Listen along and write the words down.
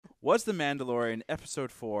Was The Mandalorian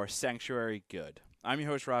Episode 4 Sanctuary good? I'm your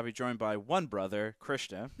host, Ravi, joined by one brother,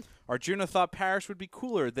 Krishna. Arjuna thought Paris would be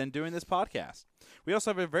cooler than doing this podcast. We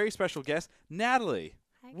also have a very special guest, Natalie.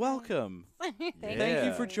 Hi, Welcome. Thank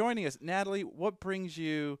you for joining us. Natalie, what brings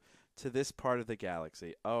you to this part of the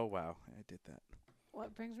galaxy? Oh, wow. I did that.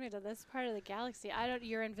 What brings me to this part of the galaxy?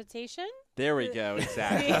 Your invitation? There we go.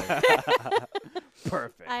 Exactly.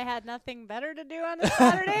 Perfect. I had nothing better to do on a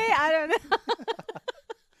Saturday. I don't know.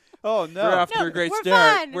 Oh no! We're off to a great we're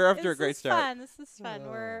start. Fun. We're off to a great start. This is fun.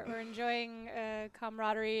 We're enjoying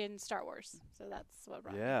camaraderie in Star Wars. So that's what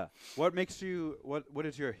brought me. Yeah. What makes you? What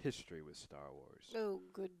is your history with Star Wars? Oh,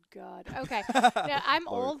 good God. Okay. Yeah, I'm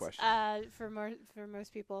Loaded old question. for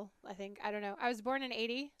most people, I think. I don't know. I was born in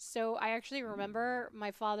 80, so I actually remember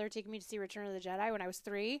my father taking me to see Return of the Jedi when I was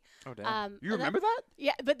 3. Oh, damn. You remember that?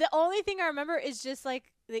 Yeah, but the only thing I remember is just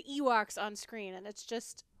like the Ewoks on screen, and it's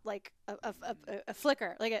just like a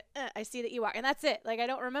flicker, like I see the Ewok, and that's it. Like I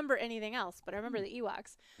don't remember anything else, but I remember the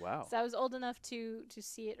Ewoks. Wow. So I was old enough to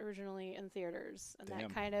see it originally in theaters, and Damn.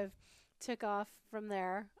 that kind of took off from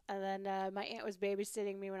there. And then my aunt was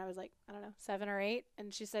babysitting me when I was like, I don't know, 7 or 8,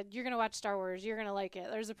 and she said, "You're gonna watch Star Wars. You're gonna like it.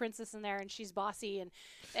 There's a princess in there, and she's bossy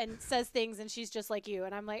and says things, and she's just like you."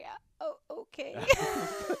 And I'm like, "Oh, okay."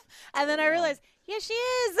 And then I realized, yeah, she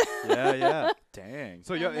is. Yeah. Dang.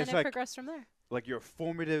 So And yeah, then it's it like progressed from there. your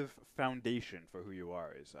formative foundation for who you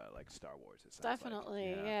are is like Star Wars. It sounds like. Definitely,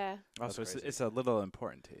 Yeah. yeah. Also, That's crazy. it's a little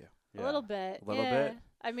important to you. A little bit. A little yeah. bit?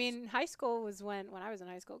 I mean, high school was when I was in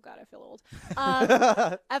high school. God, I feel old.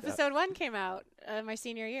 Episode 1 came out my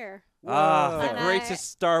senior year. Ah, Whoa. the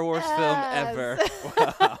greatest Star Wars film ever.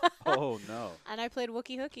 Wow. Oh no. And I played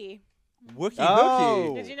Wookie Hookie. Wookie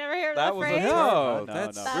Oh. Hookie. Did you never hear That that was phrase? a No, no,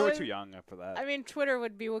 that's- no. That We were was- too young for that. I mean, Twitter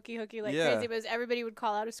would be Wookie Hookie like Yeah. crazy, but everybody would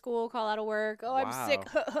call out of school, call out of work. Oh, I'm sick.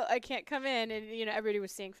 I can't come in. And, everybody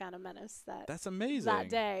was seeing Phantom Menace That's amazing. that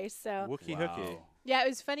day. So, Wookie Wow. Hookie. yeah, it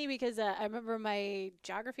was funny because I remember my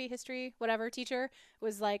geography, history, whatever teacher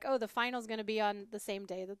was like, "Oh, the final's going to be on the same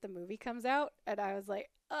day that the movie comes out." And I was like,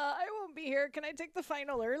 "I won't be here. Can I take the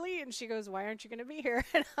final early?" And she goes, "Why aren't you going to be here?"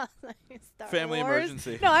 And I was like, "Star Family Wars."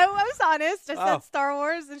 emergency. No, I was honest. I Oh. said Star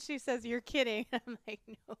Wars, and she says, "You're kidding." I'm like,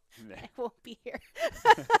 "No, I won't be here."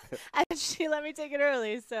 And she let me take it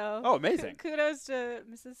early. So, Oh, amazing. kudos to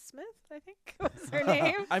Mrs. Smith, I think was her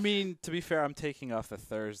name. I mean, to be fair, I'm taking off the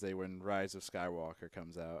Thursday when Rise of Skywalker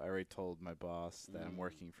comes out. I already told my boss that I'm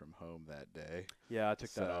working from home that day. Yeah, I took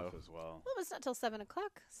that So- off as well. Well, it's not till 7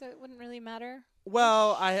 o'clock, so it wouldn't really matter.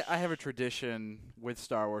 Well, I have a tradition with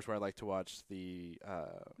Star Wars where I like to watch the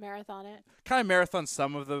Marathon it. kind of marathon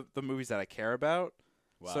some of the movies that I care about.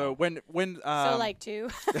 Wow. So when So like 2.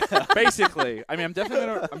 basically, I mean, I'm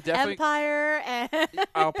definitely Empire and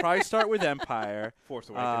I'll probably start with Empire. Force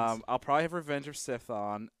Awakens. I'll probably have Revenge of Sith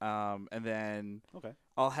on, and then Okay.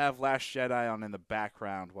 I'll have Last Jedi on in the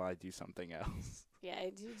background while I do something else, yeah,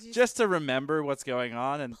 just to remember what's going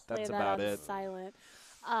on, and play that's that about on it. silent.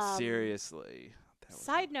 Seriously. That was-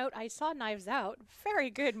 Side note: I saw Knives Out.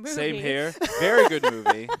 Very good movie. Same here. Very good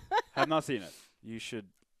movie. Have not seen it. You should.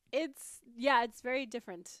 It's very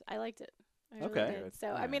different. I liked it. I really Okay. did. So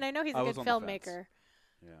Yeah. I mean, I know he's I a was good on the fence. filmmaker,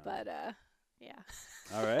 Yeah. but yeah.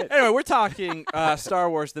 All right. Anyway, we're talking Star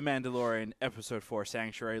Wars: The Mandalorian, Episode 4,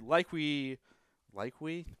 Sanctuary.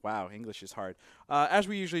 Wow, English is hard. As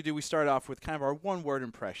we usually do, we start off with kind of our one-word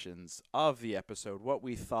impressions of the episode, what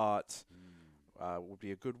we thought would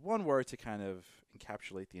be a good one word to kind of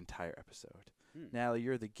encapsulate the entire episode. Natalie,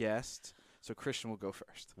 you're the guest, so Christian will go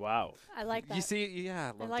first. Wow. I like that. You see,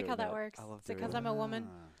 yeah, I like how that works. I love Is it doing because that. I'm a woman?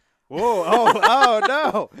 Whoa! Oh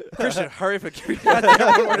no! Christian, hurry up and give me that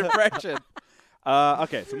one-word impression.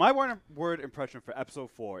 Okay, so my word impression for episode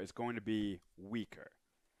 4 is going to be weaker.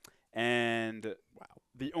 And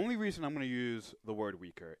the only reason I'm going to use the word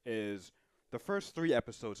weaker is the first 3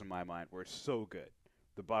 episodes in my mind were so good.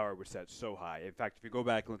 The bar was set so high. In fact, if you go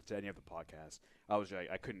back and look at any of the podcasts,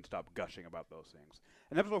 I couldn't stop gushing about those things.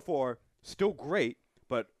 And episode 4, still great,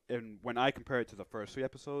 but when I compare it to the first 3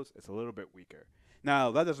 episodes, it's a little bit weaker.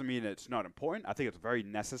 Now, that doesn't mean it's not important. I think it's a very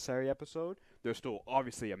necessary episode. There's still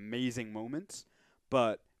obviously amazing moments,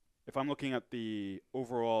 but if I'm looking at the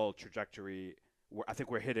overall trajectory, I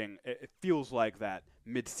think we're hitting, it feels like that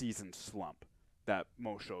mid-season slump that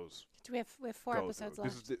most shows Do we have 4 go episodes through.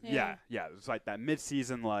 left? This is yeah. It's like that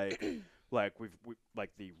mid-season, like we've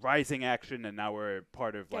like the rising action, and now we're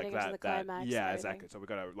part of Getting like into that. the climax Yeah, and exactly. So we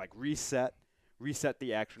gotta like reset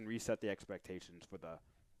the action, reset the expectations for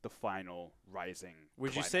the final rising.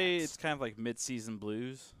 Would you say climax. it's kind of like mid-season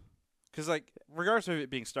blues? Because, like, regardless of it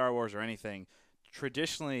being Star Wars or anything,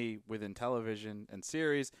 traditionally within television and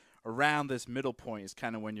series, around this middle point is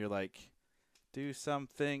kind of when you're like, do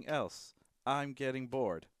something else. I'm getting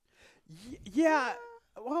bored. Yeah.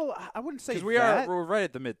 Well, I wouldn't say Because that. we're right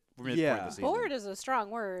at the midpoint Yeah. of the season. Bored is a strong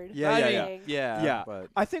word. Yeah, I yeah, yeah. think. Yeah, Yeah. but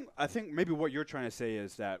I think maybe what you're trying to say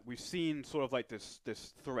is that we've seen sort of like this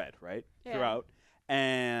thread, right, Yeah. throughout,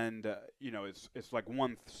 and it's like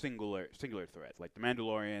one singular thread, like the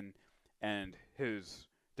Mandalorian and his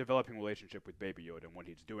developing relationship with Baby Yoda and what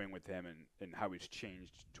he's doing with him and how he's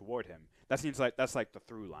changed toward him. That's like the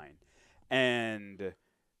through line, and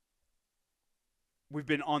we've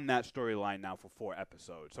been on that storyline now for 4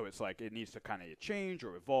 episodes, so it's like it needs to kind of change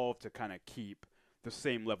or evolve to kind of keep the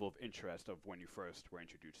same level of interest of when you first were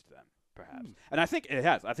introduced to them, perhaps. And I think it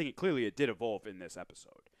has. I think it did evolve in this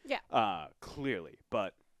episode. Yeah. Clearly,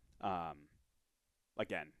 but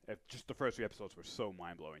again, just the first 3 episodes were so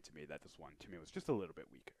mind blowing to me that this one to me was just a little bit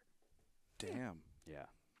weaker. damn. Yeah.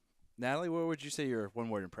 Natalie, what would you say your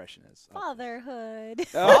one-word impression is? Fatherhood.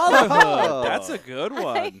 Fatherhood. That's a good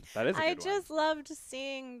one. That is a I good just loved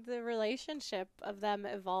seeing the relationship of them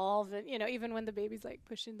evolve, and even when the baby's like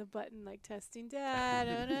pushing the button, like testing dad,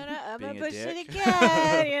 I'm Being gonna a push it dick.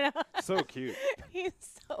 again. one. So cute. He's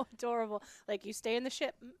so adorable. Like, you stay in the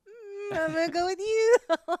ship. I'm gonna go with you.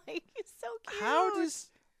 Like, he's so cute. How does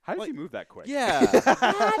How does Like- he move that quick? yeah? That's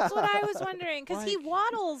what I was wondering, because he Like-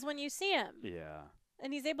 waddles when you see him, Yeah.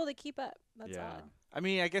 and he's able to keep up. That's Yeah. odd. I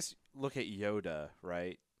mean, I guess look at Yoda,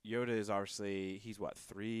 right? Yoda is obviously he's what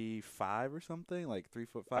 3'5" or something, like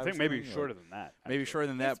 3'5". I think maybe shorter than that. Maybe actually. shorter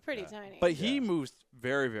than He's that. pretty yeah. tiny. But he Yeah. moves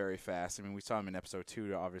very, very fast. I mean, we saw him in episode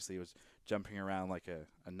 2. Obviously, he was jumping around like a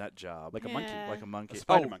nut job, Like a monkey. Yeah. like a monkey.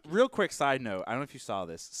 spider Oh, monkey. real quick side note. I don't know if you saw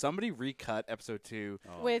this. Somebody recut episode 2.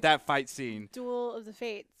 Oh. With That fight scene, Duel of the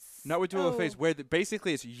Fates. not with Duel of Oh. Fates, where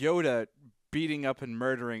basically it's Yoda beating up and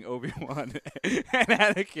murdering Obi-Wan and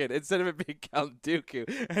Anakin instead of it being Count Dooku,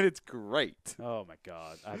 and it's great. Oh my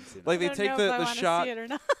God, I haven't seen Like, that. they I don't take know the- if I the wanna shot- See it or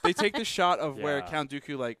not. They take the shot of where Yeah. Count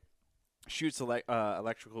Dooku like shoots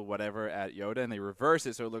electrical whatever at Yoda, and they reverse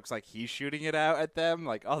it so it looks like he's shooting it out at them.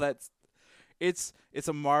 Like, oh, it's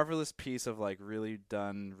a marvelous piece of like really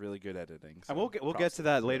done, really good editing. And we'll so get props to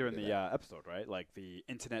that to later in whoever the did that. episode, right? Like the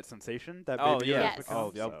internet sensation that Oh Baby yeah, Yoda's Yes. become,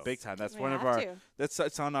 oh yeah, so. big time. That's We one of have our. to.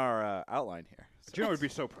 It's on our outline here. Gino would be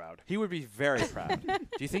so proud. He would be very proud. Do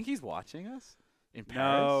you think he's watching us in Paris?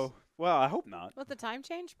 No, well, I hope not. With the time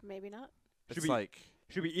change, maybe not. It's Should we- like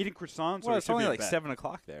Should we eating croissants? well, or it's should only we like bed?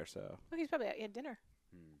 7:00 there, so Oh, he's probably at dinner.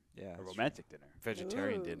 yeah, A that's true. romantic dinner.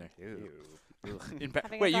 Vegetarian Ooh. dinner. Ew. In Pa-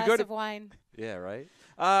 Having wait, a you glass go to of wine. yeah, right.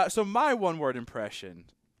 So my one-word impression,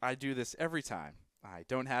 I do this every time. I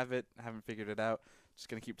don't have it. I haven't figured it out. Just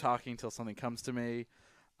gonna keep talking until something comes to me.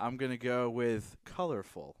 I'm gonna go with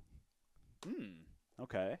colorful.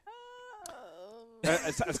 Okay. Oh.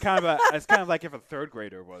 It's kind of like if a 3rd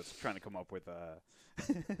grader was trying to come up with a.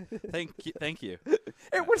 Thank you.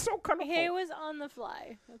 It was so colorful. He was on the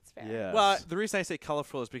fly. That's fair. Yeah. Well, the reason I say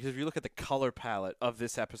colorful is because if you look at the color palette of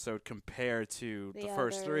this episode compared to the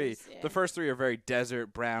first 3, others, yeah. the first 3 are very desert,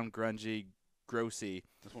 brown, grungy, grossy.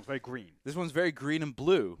 This one's very green. This one's very green and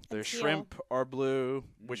blue. The And teal. shrimp are blue,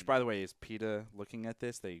 which, Mm. by the way, is PETA looking at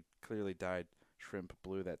this. They clearly dyed shrimp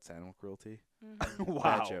blue. That's animal cruelty. Mhm.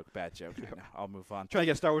 Wow. Bad joke. I know. I'll move on. Trying to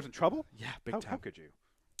get Star Wars in trouble? Yeah, big How time. could you?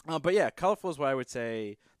 But yeah, colorful is what I would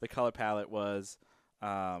say the color palette was.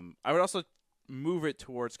 I would also move it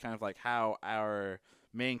towards kind of like how our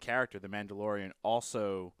main character, the Mandalorian,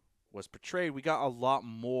 also was portrayed. We got a lot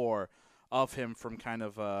more of him from kind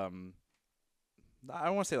of I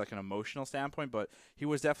don't want to say like an emotional standpoint, but he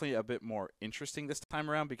was definitely a bit more interesting this time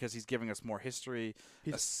around because he's giving us more history,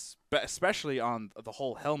 especially on the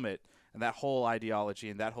whole helmet and that whole ideology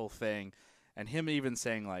and that whole thing. And him even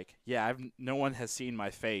saying like, yeah, no one has seen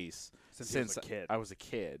my face Since he was a kid. I was a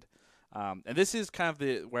kid. And this is kind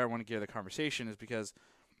of where I want to gear the conversation is because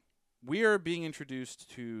we are being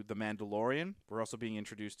introduced to the Mandalorian. We're also being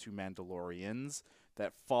introduced to Mandalorians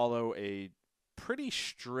that follow a pretty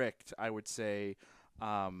strict, I would say,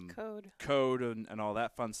 code and all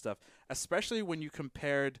that fun stuff, especially when you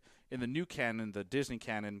compared in the new canon, the Disney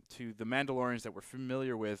canon, to the Mandalorians that we're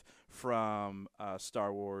familiar with from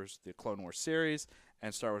Star Wars, the Clone Wars series,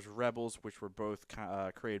 and Star Wars Rebels, which were both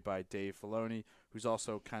created by Dave Filoni, who's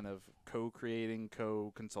also kind of co-creating,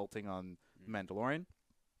 co-consulting on Mandalorian.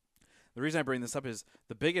 The reason I bring this up is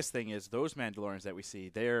the biggest thing is those Mandalorians that we see,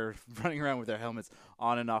 they're running around with their helmets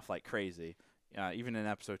on and off like crazy. Even in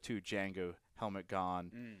episode 2, Jango, helmet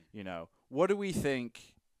gone. You know, what do we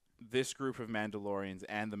think this group of Mandalorians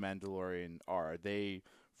and the Mandalorian are? Are they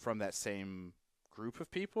from that same group of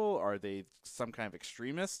people? Are they some kind of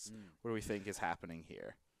extremists? What do we think is happening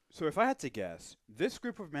here? So if I had to guess, this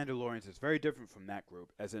group of Mandalorians is very different from that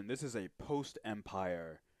group, as in this is a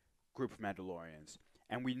post-Empire group of Mandalorians.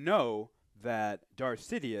 And we know that Darth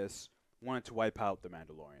Sidious wanted to wipe out the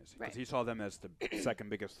Mandalorians because Right. he saw them as the second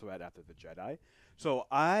biggest threat after the Jedi. So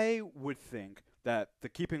I would think that the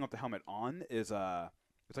keeping of the helmet on is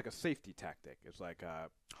it's like a safety tactic. It's like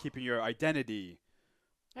keeping your identity.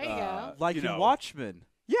 There you go. Like you in know. Watchmen.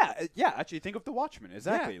 Yeah. Actually, think of the Watchmen.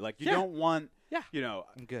 Exactly. Like you yeah. don't want. Yeah. You know,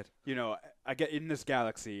 I'm good. I get in this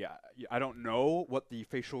galaxy. I don't know what the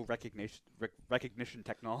facial recognition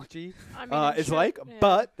technology I mean, I'm is sure- like, yeah.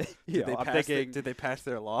 but Did they I'm pass thinking, did they pass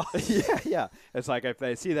their law? yeah. It's like if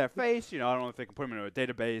they see their face, I don't know if they can put them in a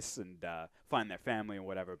database and find their family and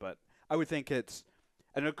whatever. But I would think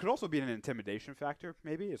and it could also be an intimidation factor.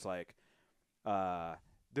 Maybe it's like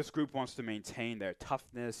this group wants to maintain their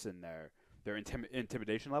toughness and their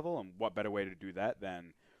intimidation level, and what better way to do that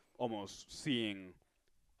than almost seeing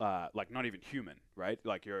like not even human, right?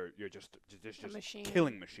 Like you're just A machine.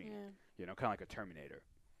 killing machine, Yeah. kind of like a Terminator.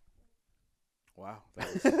 Wow.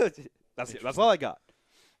 That's it. That's all I got.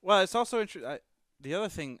 Well, it's also interesting. The other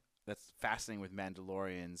thing that's fascinating with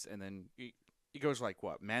Mandalorians, and then it goes like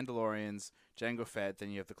what? Mandalorians, Jango Fett, then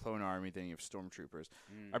you have the Clone Army, then you have Stormtroopers.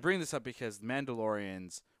 I bring this up because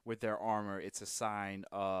Mandalorians, with their armor, it's a sign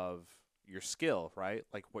of your skill, right?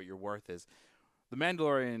 Like what your worth is. The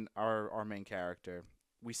Mandalorian, our main character,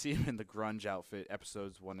 we see him in the grunge outfit,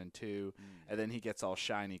 episodes 1 and 2, and then he gets all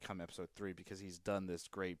shiny come episode 3 because he's done this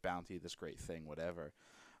great bounty, this great thing, whatever.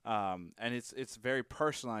 And it's very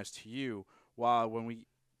personalized to you. While when we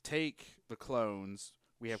take the clones,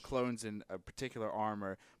 we have clones in a particular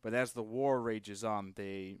armor, but as the war rages on,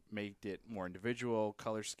 they made it more individual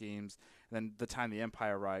color schemes. And then the time the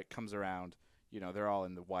Empire comes around, they're all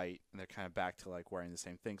in the white, and they're kind of back to like wearing the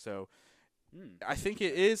same thing. So I think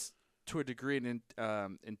it is to a degree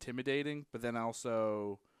intimidating, but then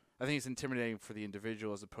also I think it's intimidating for the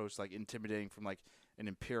individual as opposed to like intimidating from like an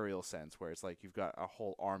imperial sense, where it's like you've got a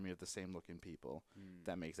whole army of the same looking people. If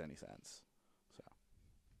that makes any sense. So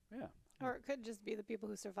Yeah. Or it could just be the people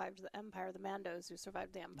who survived the Empire, the Mandos who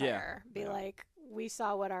survived the Empire. Be like, we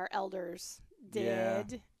saw what our elders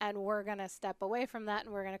did, and we're going to step away from that,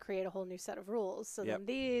 and we're going to create a whole new set of rules. So then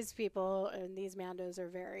these people and these Mandos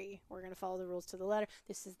are we're going to follow the rules to the letter.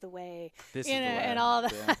 This is the way, this is and all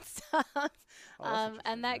that Yeah. stuff. Oh,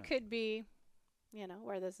 And that could be,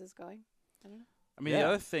 where this is going. I don't know. I mean, the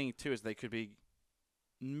other thing too is they could be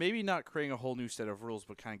maybe not creating a whole new set of rules,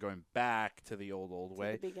 but kind of going back to the old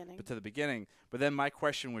way, To the beginning. but to the beginning. But then my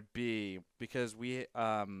question would be, because we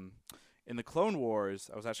in the Clone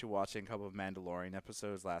Wars, I was actually watching a couple of Mandalorian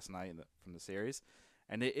episodes last night from the series,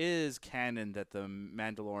 and it is canon that the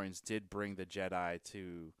Mandalorians did bring the Jedi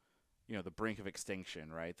to, the brink of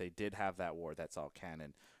extinction, right? They did have that war. That's all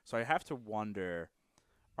canon. So I have to wonder,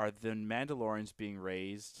 are the Mandalorians being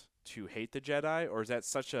raised to hate the Jedi, or is that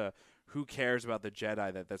such a who cares about the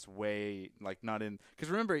Jedi that's way like not in? Because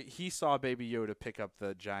remember, he saw Baby Yoda pick up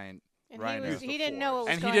the giant And rhino, he didn't know what was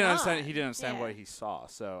and going he didn't on. understand. He didn't understand Yeah. what he saw.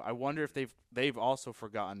 So I wonder if they've also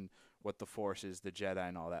forgotten what the Force is, the Jedi,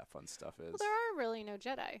 and all that fun stuff is. Well, there are really no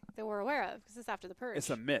Jedi that we're aware of because it's after the Purge. It's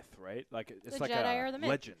a myth, right? Like it's The like Jedi a are the myth.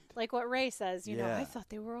 legend. Like what Rey says, I Yeah. thought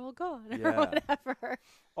they were all gone or Yeah. whatever.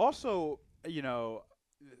 Also,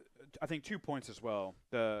 I think 2 points as well.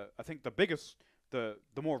 I think the biggest, the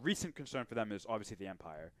more recent concern for them is obviously the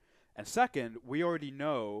Empire, and second, we already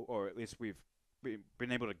know, or at least we've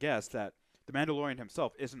been able to guess that the Mandalorian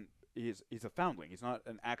himself he's a foundling. He's not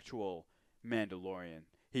an actual Mandalorian.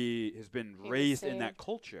 He has been He was raised in that saved.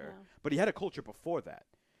 culture, Yeah. but he had a culture before that.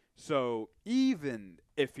 So even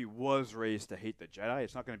if he was raised to hate the Jedi,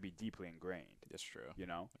 it's not going to be deeply ingrained. That's true.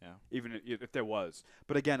 Yeah. Yeah. Even if there was.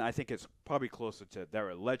 But again, I think it's probably closer to they're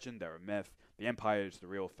a legend, they're a myth. The Empire is the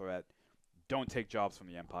real threat. Don't take jobs from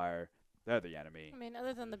the Empire. They're the enemy. I mean,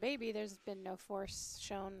 other than the baby, there's been no Force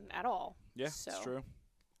shown at all. Yeah, So- it's true.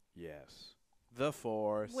 Yes. The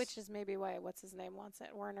Force. Which is maybe why, what's his name wants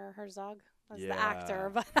it? Werner Herzog was the Yeah. actor.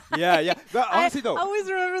 But Yeah. But honestly, though, I always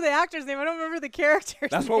remember the actor's name. I don't remember the character's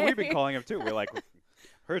that's name. what we've been calling him, too. We're like,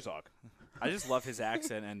 Herzog. I just love his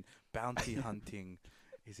accent, and bounty hunting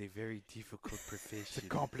is a very difficult profession.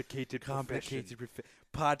 Complicated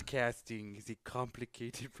Podcasting is a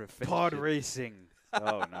complicated profession. Pod racing.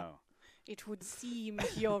 Oh, no. It would seem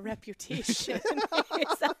your reputation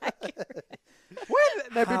is accurate.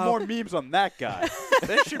 When there'd be How- more memes on that guy.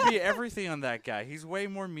 There should be everything on that guy. He's way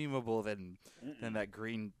more memeable than that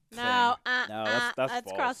green No, thing. No, that's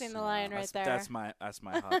false. crossing the line right That's, there. that's my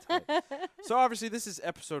hot take. So obviously this is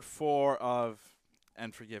episode 4 of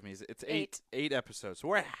and forgive me, it's Eight. eight episodes. So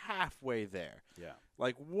we're halfway there. Yeah.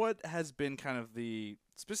 Like, what has been kind of the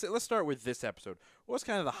specific? Let's start with this episode. What's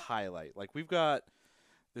kind of the highlight? Like, we've got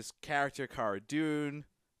this character, Cara Dune,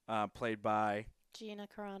 played by, Gina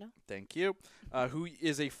Carano, thank you, who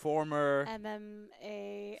is a former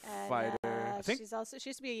MMA, and fighter. I think. she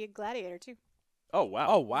used to be a gladiator too. Oh wow.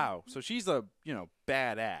 Oh wow! So she's a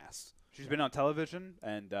badass. She's been on television,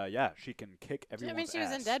 and yeah, she can kick everyone's I mean, she was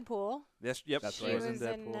in ass. Deadpool. Yes, yep. That's she right. was in in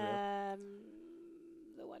Deadpool. Yep.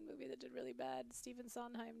 the one movie that did really bad. Stephen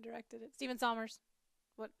Sondheim directed it. Stephen Sommers.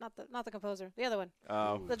 What? Not the composer. The other one.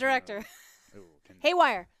 Oh, The director. Ooh, can-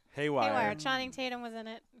 Haywire. Haywire. Channing Tatum was in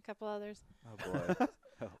it. A couple others. Oh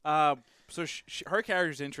boy. So her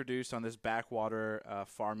character's introduced on this backwater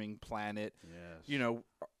farming planet. Yes. You know,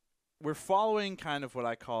 we're following kind of what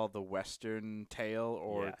I call the Western tale,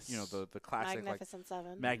 or Yes. you know, the classic Magnificent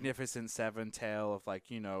Seven. Magnificent Seven tale of, like,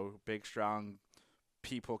 you know, big strong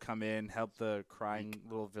people come in, help the crying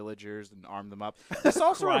little villagers and arm them up. This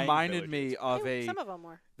also Crying reminded me of Some of them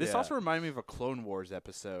were. This Yeah. also reminded me of a Clone Wars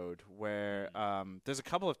episode where there's a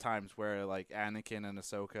couple of times where, like, Anakin and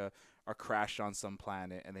Ahsoka are crashed on some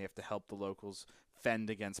planet and they have to help the locals fend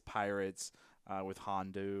against pirates with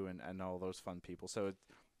Hondo and all those fun people. So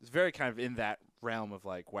it's very kind of in that realm of,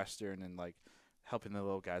 like, Western and, like, helping the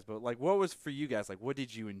little guys. But, like, what was for you guys? Like, what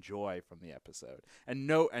did you enjoy from the episode?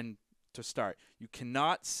 And to start, you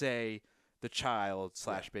cannot say the child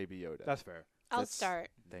 / Baby Yoda. That's fair. I'll That's- start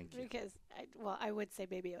Thank you. because I would say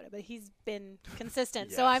Baby Yoda, but he's been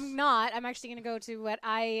consistent. So I'm Yes. not. I'm actually going to go to what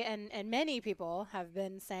I and many people have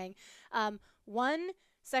been saying.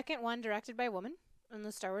 Second one directed by a woman in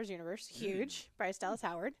the Star Wars universe, huge, Bryce Dallas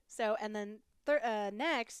Howard. So and then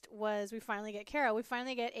next was we finally get Cara. We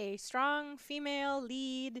finally get a strong female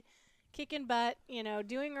lead. Kicking butt, you know,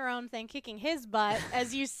 doing her own thing, kicking his butt,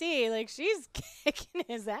 as you see, like she's kicking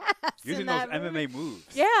his ass. Using in those that movie. MMA moves.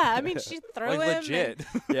 Yeah, I mean, she threw Like, him. legit.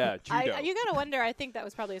 Yeah, judo. You gotta wonder. I think that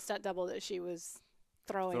was probably a stunt double that she was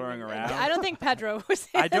throwing Throwing and around? I don't think Pedro was.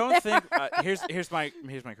 I in don't there. think here's my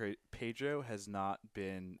Pedro has not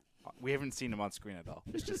been. We haven't seen him on screen at all.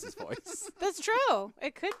 It's just his voice. That's true.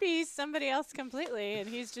 It could be somebody else completely, and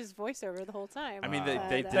he's just voiceover the whole time. I mean, Wow.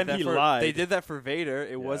 they But, did Then that he for lied. they did that for Vader.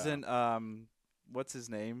 It Yeah. wasn't what's his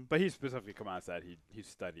name? But he specifically come out and said he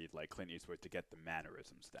studied like Clint Eastwood to get the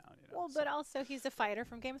mannerisms down. You know. Well, but also he's a fighter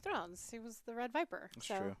from Game of Thrones. He was the Red Viper. That's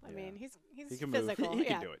so true. I Yeah. mean, he's He can move. physical. he yeah.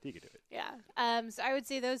 can do it. He can do it. Yeah. So I would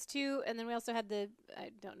say those two, and then we also had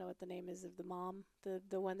I don't know what the name is of the mom,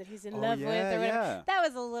 the one that he's in love with or whatever. yeah. That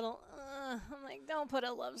was a little. I'm like, don't put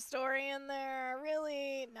a love story in there.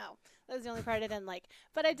 Really? No. That was the only part I didn't like.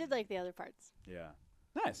 But I did like the other parts. Yeah.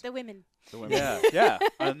 Nice. The women. The women. Yeah,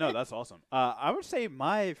 yeah. No, that's awesome. I would say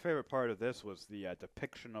my favorite part of this was the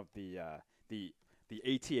depiction of the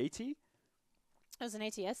AT-AT. It was an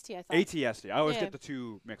ATST, I thought. ATST. I always Yeah. get the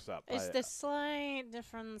two mixed up. It's the slight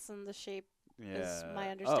difference in the shape, yeah. is my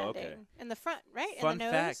understanding. Oh, okay. In the front, right? Fun in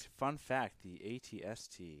the nose. fact, the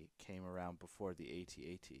ATST came around before the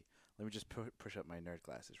AT-AT. Let me just push up my nerd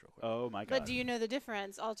glasses real quick. Oh my god. But do you know the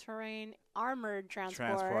difference? All-terrain armored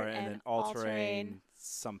transport, and then all-terrain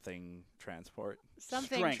something transport.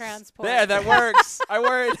 something Strength. transport. There, that works. I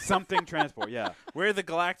worried. something transport? Yeah. We're the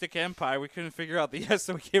Galactic Empire. We couldn't figure out the S,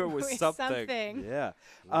 so we came up with something. Something. Yeah.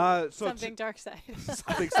 So Something dark side.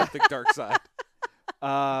 something dark side.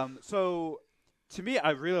 So to me,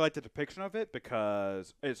 I really like the depiction of it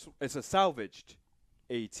because it's a salvaged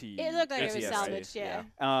AT. It looked like it was ATST. salvaged, yeah.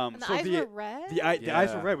 Um, And the so eyes the were red. the eyes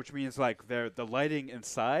are Yeah. red, which means like the lighting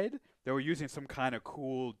inside. They were using some kind of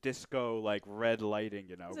cool disco like red lighting,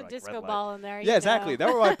 you know. There's a like disco red light. ball in there. Yeah, you exactly. know.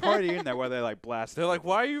 They were like partying in there where they like blast. They're like,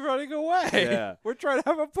 "Why are you running away? Yeah. We're trying to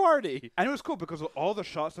have a party." And it was cool because all the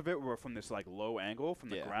shots of it were from this like low angle from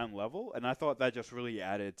the Yeah. ground level, and I thought that just really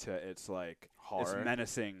added to its like its Horror.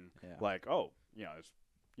 menacing, Yeah. like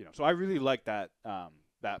So I really liked that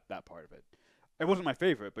that part of it. It wasn't my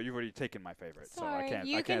favorite, but you've already taken my favorite, Sorry, so I can't.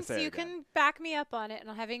 you I can't say it you again. can back me up on it, and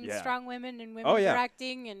having Yeah. strong women and women Oh, yeah.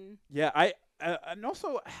 directing and Yeah, and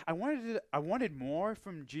also I wanted more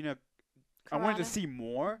from Gina. I wanted to Carano. see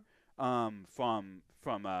more from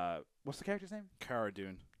what's the character's name? Cara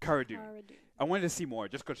Dune. Cara Dune. Cara Dune. I wanted to see more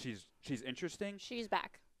just because she's interesting. She's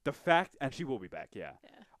back. The fact, and she will be back, yeah.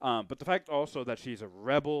 But the fact also that she's a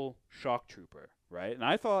rebel shock trooper, right? And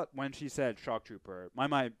I thought when she said shock trooper, my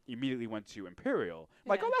mind immediately went to Imperial.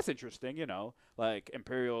 Like, Yeah. oh, that's interesting, you know. Like,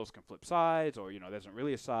 Imperials can flip sides, or, you know, there isn't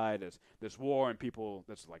really a side. There's this war and people,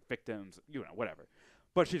 there's, like, victims, you know, whatever.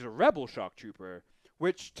 But she's a rebel shock trooper,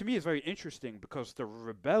 which to me is very interesting because the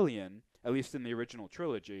rebellion, at least in the original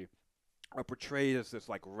trilogy, are portrayed as this,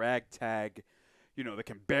 like, ragtag they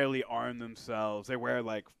can barely arm themselves. They wear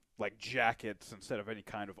like jackets instead of any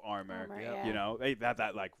kind of armor. Yeah. They have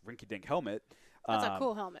that like rinky-dink helmet. That's a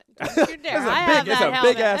cool helmet. Don't you dare. I have it's that a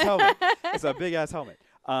big ass helmet. It's a big ass helmet.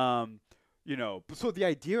 So the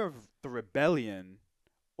idea of the rebellion,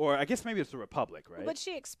 or I guess maybe it's the Republic, right? But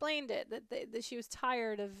she explained it that she was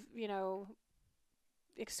tired of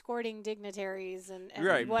escorting dignitaries and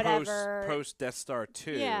right, whatever post Death Star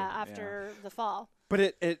 2. after the fall. But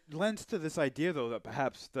it lends to this idea, though, that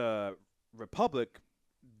perhaps the Republic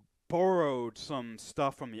borrowed some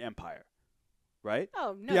stuff from the Empire, right?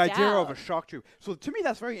 Oh, no The idea doubt. of a shock troop. So to me,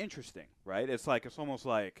 that's very interesting, right? It's almost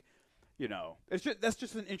like, that's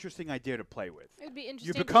just an interesting idea to play with. It would be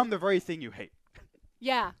interesting. You become the very thing you hate.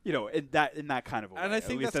 Yeah. In that kind of a way. And I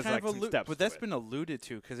think At least that's there's, kind of some steps but to that's it. been alluded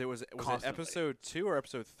to because was it Constantly. episode 2 or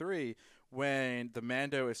episode 3 when the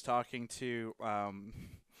Mando is talking to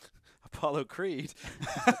Apollo Creed.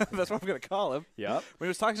 That's what I'm gonna call him. Yep. When he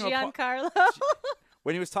was talking to Giancarlo.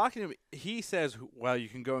 when he was talking to him, he says, "Well, you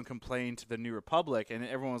can go and complain to the New Republic," and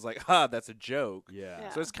everyone was like, "Ha, that's a joke." Yeah.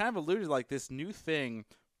 So it's kind of alluded like this new thing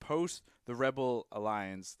post the Rebel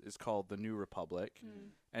Alliance is called the New Republic.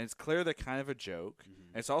 And it's clear that kind of a joke.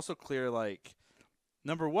 And it's also clear, like,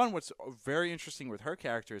 number one, what's very interesting with her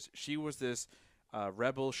character is she was this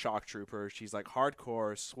rebel shock trooper. She's like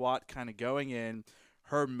hardcore SWAT kind of going in.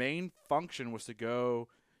 Her main function was to go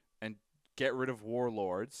and get rid of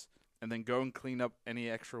warlords and then go and clean up any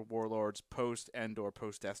extra warlords post Endor,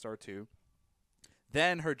 post Death Star 2.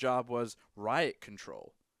 Then her job was riot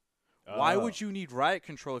control. Why would you need riot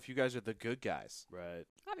control if you guys are the good guys? Right.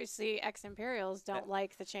 Obviously, ex-Imperials don't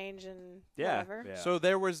like the change and Yeah. whatever. Yeah. So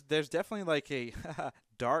there's definitely like a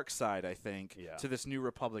dark side, I think, Yeah. to this New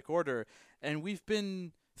Republic order, and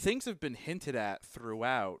things have been hinted at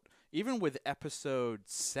throughout. Even with episode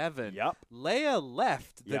 7, Yep. Leia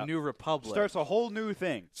left the Yep. New Republic. Starts a whole new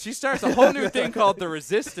thing. She starts a whole new thing called the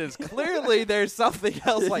Resistance. Clearly, there's something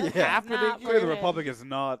else like Yeah. happening. Not Clearly, the Burden. Republic is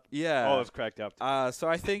not Yeah. all it's cracked up to. So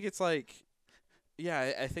I think it's like,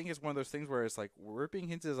 I think it's one of those things where it's like we're being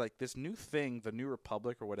hinted as like this new thing, the New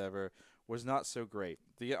Republic or whatever, was not so great.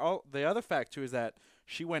 The other fact too is that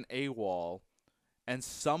she went AWOL, and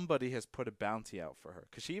somebody has put a bounty out for her.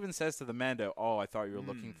 Because she even says to the Mando, "Oh, I thought you were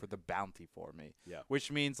looking for the bounty for me." Yeah.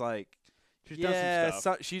 Which means like. She's done some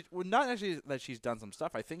stuff. Not actually that she's done some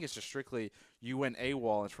stuff. I think it's just strictly you went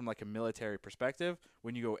AWOL. It's from like a military perspective.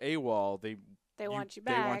 When you go AWOL, They want you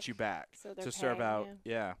back. They want you back So they're to serve paying out. you.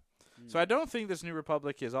 Yeah. So I don't think this New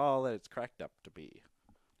Republic is all that it's cracked up to be.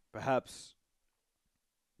 Perhaps.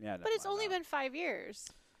 Yeah. But it's only been 5 years,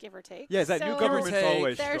 give or take. Yeah, that new So government's take.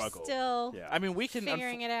 always they're struggled. still Yeah. I mean, we can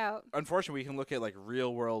figuring it out. unfortunately we can look at like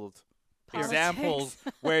real world Politics. examples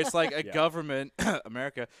where it's like a Yeah. government,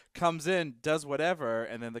 America, comes in, does whatever,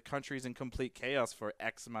 and then the country's in complete chaos for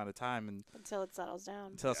X amount of time and Until it settles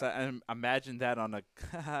down. and imagine that on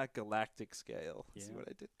a galactic scale. See Yeah. what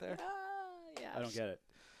I did there? Yeah. I don't get it.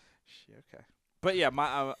 Okay. But yeah,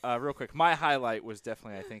 my real quick, my highlight was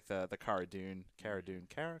definitely I think the Cara Dune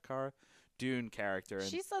character and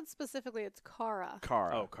She said specifically it's Cara.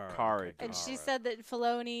 Cara. Oh, Cara, Cara. okay. And she Cara. said that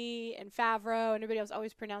Filoni and Favreau and everybody else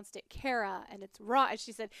always pronounced it Cara, and it's wrong. And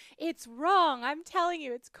she said, "It's wrong. I'm telling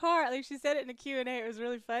you, it's Cara." Like she said it in a Q&A. It was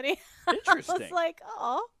really funny. I Interesting. was like,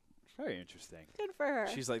 "Oh, Very interesting. good for her."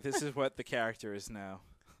 She's like, this is what the character is now.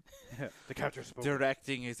 The character's spoken.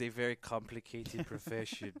 Directing is a very complicated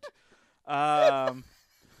profession. Oh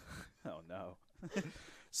no.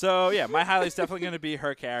 So yeah, my highlight's definitely going to be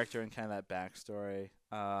her character and kind of that backstory.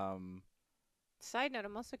 Side note: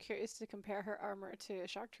 I'm also curious to compare her armor to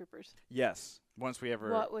Shock Troopers. Yes. Once we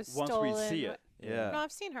ever, What was Once stolen? we see it. yeah. No,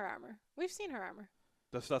 I've seen her armor. We've seen her armor.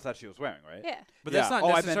 The stuff that she was wearing, right? Yeah. But Yeah. that's not Oh,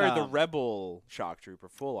 I meant, necessarily the um, rebel shock trooper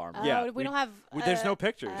full armor. Yeah, we don't have. There's no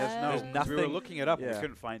pictures. There's There's nothing. We were nothing. looking it up and Yeah. we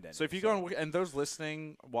couldn't find any. So if you go and those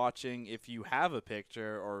listening, watching, if you have a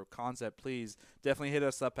picture or concept, please definitely hit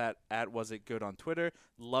us up at Was It Good on Twitter.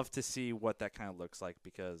 Love to see what that kind of looks like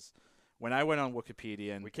because when I went on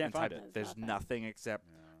Wikipedia and We can't and find typed it. there's There's nothing except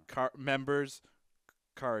Yeah. members,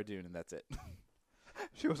 Cara Dune, and that's it.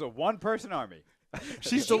 She was a one-person army.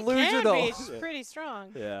 She's She delusional. Can be. She's pretty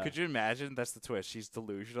strong. Yeah. Could you imagine? That's the twist. She's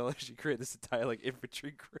delusional. She created this entire like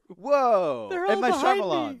infantry group. Whoa! They're and all my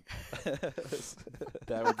behind Shyamalan.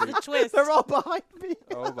 That would be. The twist. They're all behind me.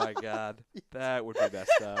 Oh my god, that would be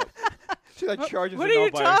messed up. She like charges. What in are all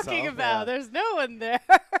you by talking herself. about? There's no one there.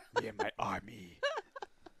 Yeah, my army.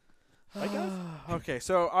 Okay,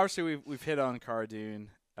 so obviously we've hit on Cara Dune,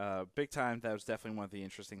 big time. That was definitely one of the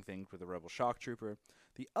interesting things with the Rebel Shock Trooper.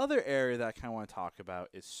 The other area that I kind of want to talk about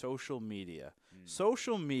is social media.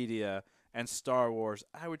 Social media and Star Wars.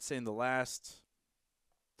 I would say in the last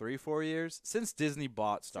 3-4 years since Disney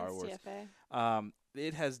bought Star Since Wars. TFA.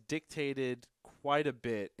 It has dictated quite a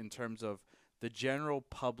bit in terms of the general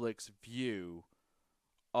public's view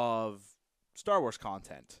of Star Wars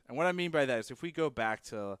content. And what I mean by that is if we go back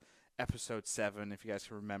to episode 7, if you guys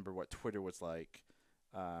can remember what Twitter was like,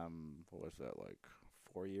 what was that, like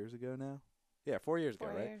 4 years ago now? Yeah, 4 years ago,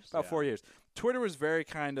 4 right? years. About Yeah. 4 years. Twitter was very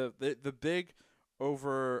kind of, the big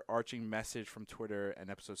overarching message from Twitter and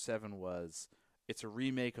episode 7 was, it's a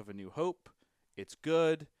remake of A New Hope, it's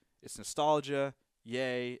good, it's nostalgia,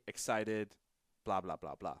 yay, excited, blah, blah,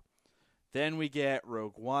 blah, blah. Then we get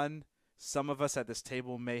Rogue One. Some of us at this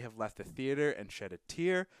table may have left the theater and shed a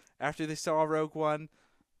tear after they saw Rogue One.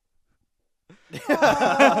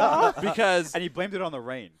 Because And he blamed it on the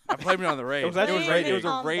rain. I blamed it on the rain. It was actually raining. raining. It was a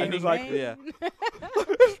On the raining. It was like- rain. yeah.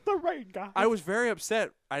 It's the rain, guy. I was very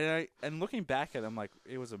upset. And looking back at it, I'm like,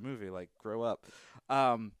 it was a movie. Like, grow up.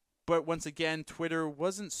 But once again, Twitter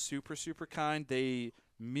wasn't super, super kind. They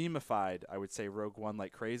memified, I would say, Rogue One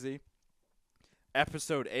like crazy.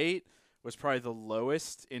 Episode 8 was probably the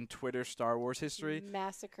lowest in Twitter Star Wars history.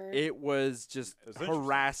 Massacred. It was just It was interesting.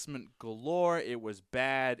 harassment galore. It was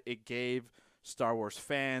bad. It gave Star Wars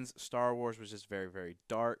fans. Star Wars was just very, very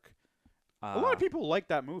dark. A lot of people like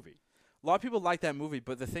that movie. A lot of people like that movie,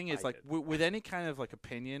 but the thing is, I like, did. with any kind of like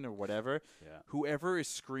opinion or whatever, Yeah. whoever is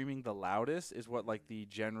screaming the loudest is what like the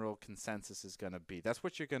general consensus is gonna be. That's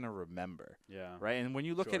what you're gonna remember, Yeah. right? And when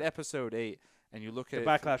you look at Sure. episode 8 and you look The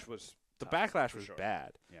at backlash was the tough, backlash for was sure.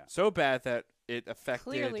 bad, Yeah. so bad that it affected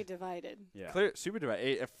Clearly divided. Yeah. super divided.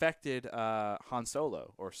 It affected Han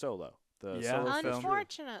Solo or Solo, the Yeah. Solo film.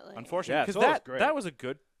 Unfortunately. Unfortunately, Yeah, because Solo's that great. that was a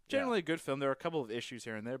good, generally a good film. There were a couple of issues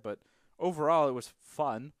here and there, but overall it was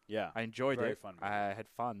fun. Yeah. I enjoyed Very it. fun movie. I had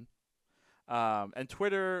fun. And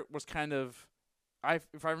Twitter was kind of,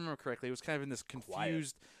 if I remember correctly, it was kind of in this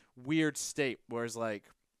confused, weird state. Whereas like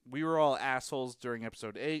we were all assholes during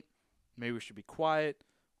episode 8. Maybe we should be quiet.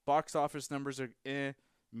 Box office numbers are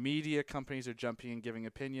media companies are jumping and giving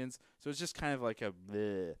opinions. So it's just kind of like a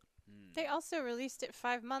bleh. They also released it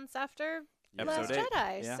 5 months after Episode Last 8,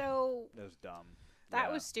 Jedi, yeah. so That was dumb. that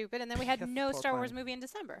Yeah. was stupid. And then we had Yeah, no poor Star Wars planning. movie in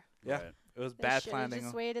December. Yeah. Right. It was They bad should have planning.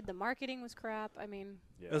 just waited. The marketing was crap. I mean,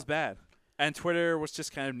 Yeah. It was bad. And Twitter was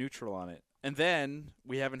just kind of neutral on it. And then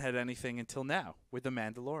we haven't had anything until now with The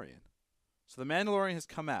Mandalorian. So The Mandalorian has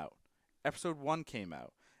come out. Episode 1 came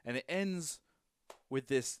out. And it ends with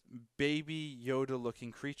this baby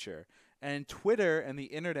Yoda-looking creature. And Twitter and the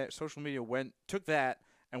internet, social media, took that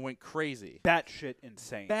and went crazy. Batshit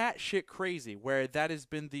insane. Batshit crazy, where that has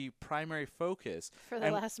been the primary focus for the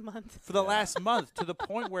And last month. for the Yeah. last month, to the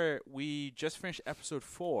point where we just finished episode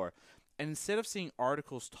 4, and instead of seeing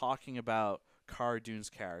articles talking about Cara Dune's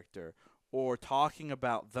character or talking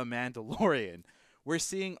about The Mandalorian, we're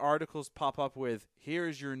seeing articles pop up with,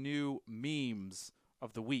 here's your new memes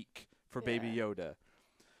of the week for Baby Yeah. Yoda.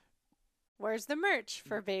 Where's the merch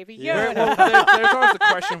for Baby Where- Yoda? well, there's always the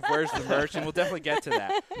question of where's the merch, and we'll definitely get to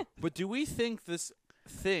that. But do we think this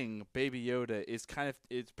thing, Baby Yoda, is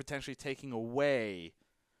it's potentially taking away,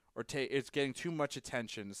 or it's getting too much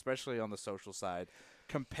attention, especially on the social side,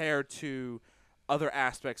 compared to other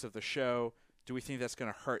aspects of the show? Do we think that's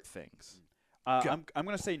going to hurt things? Go. I'm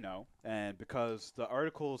going to say no, and because the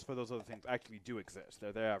articles for those other things actually do exist.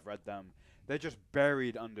 They're there. I've read them. They're just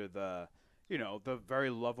buried under the very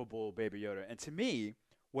lovable Baby Yoda. And to me,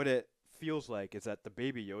 what it feels like is that the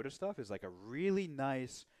Baby Yoda stuff is like a really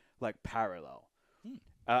nice like parallel.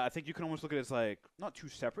 I think you can almost look at it as like not two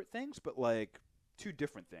separate things, but like two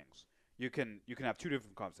different things. You can have two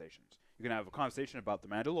different conversations. You can have a conversation about the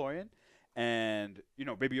Mandalorian. And,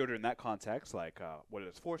 Baby Yoda in that context, like, what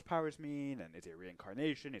does Force powers mean? And is he a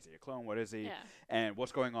reincarnation? Is he a clone? What is he? Yeah. And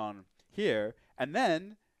what's going on here? And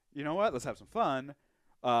then, you know what? Let's have some fun.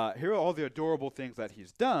 Here are all the adorable things that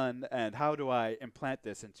he's done, and how do I implant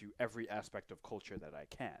this into every aspect of culture that I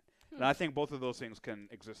can? And I think both of those things can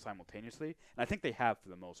exist simultaneously, and I think they have for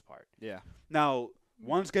the most part. Yeah. Now,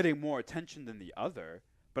 one's getting more attention than the other,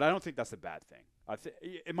 but I don't think that's a bad thing.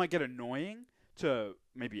 It might get annoying to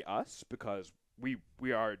maybe us because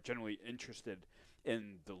we are generally interested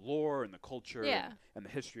in the lore and the culture Yeah. and the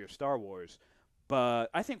history of Star Wars. But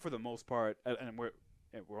I think for the most part, and we're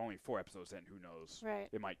only 4 episodes in, who knows? Right.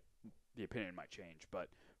 The opinion might change, but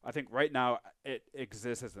I think right now it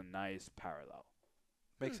exists as a nice parallel.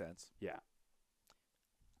 Makes sense. Yeah.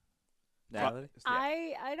 Natalie?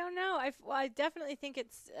 I don't know. I definitely think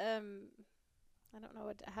it's I don't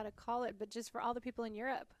know how to call it, but just for all the people in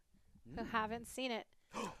Europe who haven't seen it.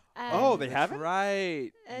 Oh, they And- haven't?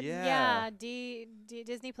 Right. and Yeah.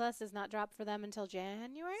 Disney Plus does not drop for them until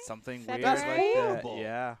January. Something February? weird That's like that. horrible.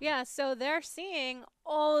 Yeah. Yeah, so they're seeing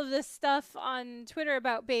all of this stuff on Twitter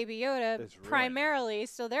about Baby Yoda It's ruined. primarily,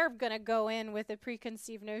 so they're going to go in with a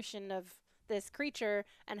preconceived notion of this creature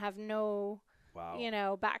and have no, Wow.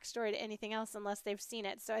 backstory to anything else unless they've seen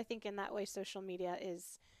it. So I think in that way social media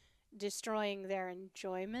is destroying their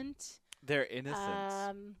enjoyment Their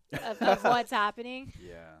innocence. of what's happening.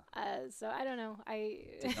 Yeah. So I don't know.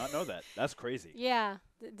 Did not know that. That's crazy. Yeah,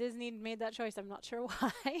 Disney made that choice. I'm not sure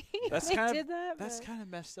why That's they kind of- did that. That's but- kind of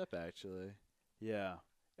messed up, actually. Yeah.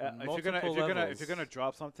 On If you're gonna multiple if you're gonna levels.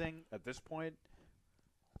 drop something at this point,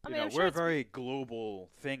 I you mean, know, I'm sure we're a it's- very global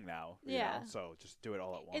thing now. you know, Yeah. so just do it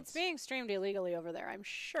all at once. It's being streamed illegally over there. I'm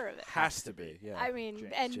sure of it. Has to be. Yeah. I mean,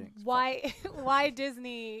 Jinx. and Jinx, why why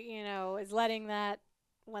Disney, is letting that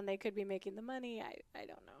when they could be making the money, I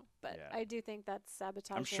don't know. But Yeah. I do think that's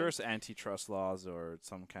sabotaging. I'm sure it's antitrust laws or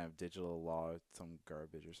some kind of digital law, some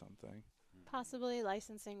garbage or something. possibly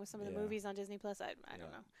licensing with some of the Yeah. movies on Disney Plus. I don't Yeah.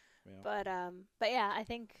 know. Yeah. But yeah, I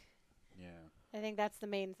think Yeah. that's the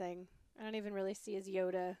main thing. I don't even really see as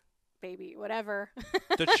Yoda baby, whatever.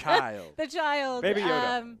 The child. The child. Baby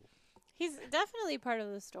Yoda. He's definitely part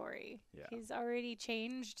of the story. Yeah. He's already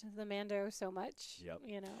changed the Mando so much. Yep.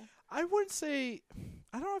 I wouldn't say.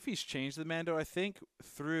 I don't know if he's changed the Mando. I think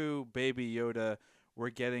through Baby Yoda, we're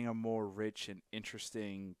getting a more rich and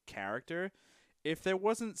interesting character. If there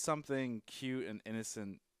wasn't something cute and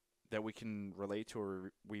innocent that we can relate to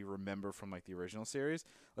or we remember from like the original series,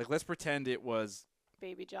 like let's pretend it was.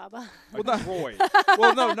 Baby Jabba. Well, not Roy.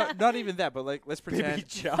 Well, no, not even that. But like, let's Baby pretend.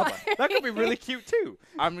 Jabba. That could be really cute too.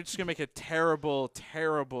 I'm just gonna make a terrible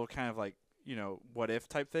kind of like what if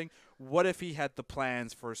type thing. What if he had the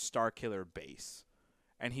plans for Starkiller Base,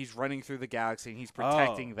 and he's running through the galaxy and he's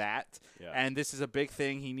protecting Oh. that, Yeah. and this is a big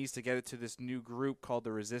thing. He needs to get it to this new group called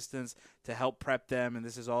the Resistance to help prep them, and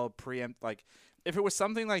this is all preempt. Like, if it was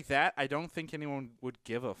something like that, I don't think anyone would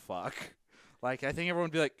give a fuck. Like, I think everyone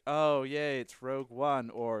would be like, "Oh, yay, it's Rogue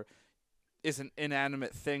One," or "It's an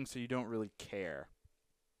inanimate thing, so you don't really care."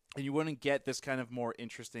 And you wouldn't get this kind of more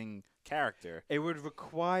interesting character. It would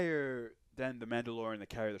require then the Mandalorian to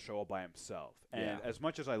carry the show all by himself. And Yeah. as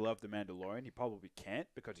much as I love the Mandalorian, he probably can't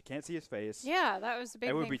because you can't see his face. Yeah, that was a big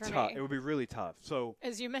it would thing be for tough. me. It would be really tough. So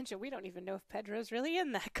As you mentioned, we don't even know if Pedro's really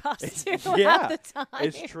in that costume yeah, half the time.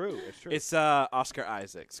 it's true. It's true. It's Oscar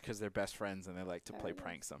Isaacs because they're best friends and they like to play Uh,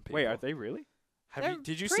 pranks on people. Wait, are they really? They're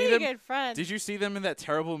Did you pretty see them? good friends. Did you see them in that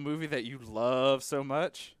terrible movie that you love so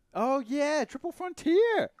much? Oh yeah, Triple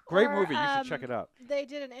Frontier. Great Or, movie. You should check it out. They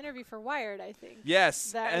did an interview for Wired, I think.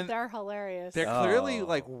 Yes, They're, and they're hilarious. they're clearly Oh,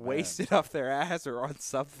 like man. wasted off their ass or on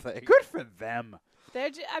something. Good for them.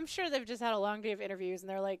 I'm sure they've just had a long day of interviews, and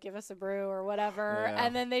they're like, "Give us a brew" or whatever, Yeah.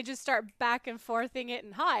 and then they just start back and forthing it.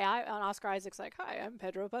 And and Oscar Isaac's like, "Hi, I'm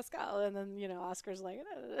Pedro Pascal," and then Oscar's like,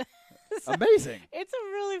 So Amazing. It's a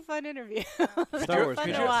really fun interview. Star They're Wars fun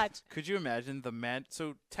fans. to watch. Could you imagine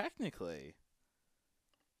so technically,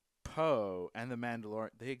 Poe and the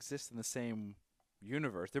Mandalorian, they exist in the same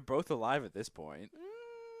universe. They're both alive at this point.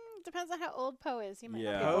 Depends on how old Poe is. He might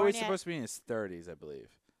Yeah. not be Poe born is yet. supposed to be in his 30s, I believe.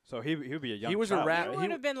 So he would be a young. He was child, around- He right? he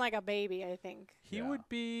would have been like a baby, I think. He Yeah. would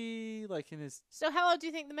be like in his So how old do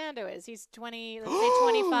you think the Mando is? He's 20, let's say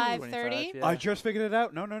 25, 30? yeah. I just figured it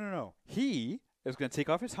out. No. He is going to take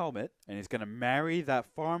off his helmet and he's going to marry that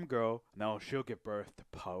farm girl. Now she'll give birth to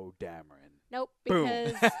Poe Dameron. Nope, Boom.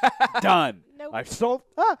 because Done. nope, I sold.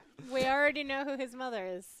 Ah, we already know who his mother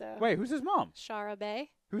is. So wait, who's his mom? Shara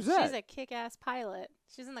Bay. Who's that? She's a kick-ass pilot.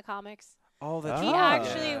 She's in the comics. Oh, that's He Ah.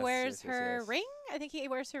 actually Yes, wears yes, yes, her yes. ring. I think he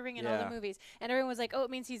wears her ring in all Yeah. the movies. And everyone was like, "Oh, it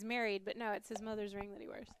means he's married," but no, it's his mother's ring that he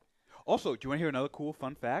wears. Also, do you want to hear another cool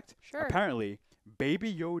fun fact? Sure. Apparently,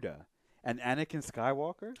 Baby Yoda and Anakin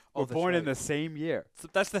Skywalker Oh, were that's born in right. the same year. So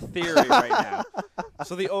that's the theory right now.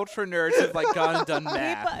 So the ultra nerds have like gone and done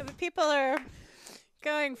math. People are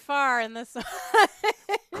going far in this one.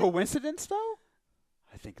 Coincidence, though?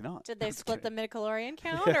 I think not. Did they I'm split the kidding. midichlorian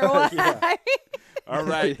count or what? Yeah. All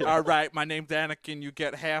right, Yeah. all right. My name's Anakin. You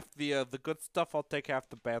get half the good stuff. I'll take half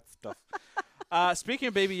the bad stuff. Speaking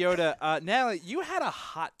of Baby Yoda, Natalie, you had a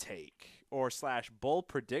hot take or / bold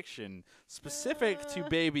prediction specific to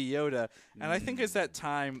Baby Yoda, and I think it's that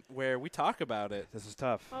time where we talk about it. This is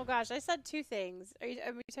tough. Oh gosh, I said two things. Are you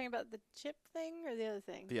talking about the chip thing or the other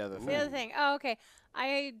thing? The other Ooh. The other thing. thing. Oh, okay.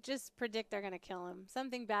 I just predict they're gonna kill him.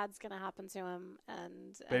 Something bad's gonna happen to him,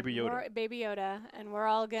 and Baby Yoda. Baby Yoda, and we're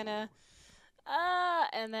all gonna,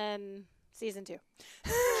 and then season 2.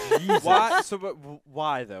 Jesus. Why? So, but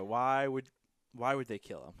why though? Why would they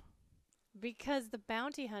kill him? Because the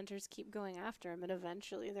bounty hunters keep going after him, and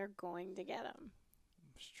eventually they're going to get him.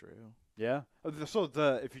 It's true. Yeah. So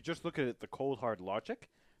if you just look at it, the cold hard logic,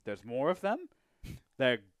 there's more of them.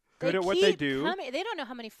 They're good at what they keep do. They don't know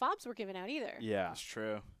how many fobs were given out either. Yeah. It's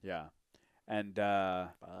true. Yeah. And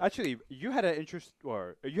actually, you had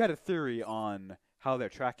a theory on how they're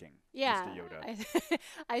tracking Yeah, Mr. Yoda.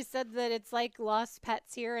 I said that it's like lost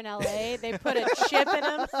pets here in LA. They put a chip in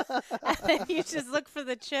them, and then you just look for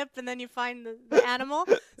the chip, and then you find the animal.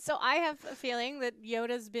 So I have a feeling that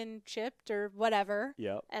Yoda's been chipped or whatever,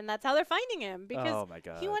 Yep. and that's how they're finding him because Oh my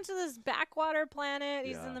god. he went to this backwater planet.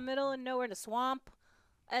 He's Yeah. in the middle of nowhere in a swamp,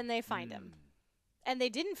 and they find him. And they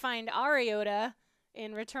didn't find our Yoda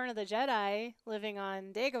in Return of the Jedi living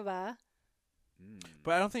on Dagobah.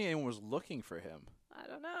 But I don't think anyone was looking for him. I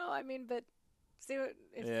don't know. I mean, but see,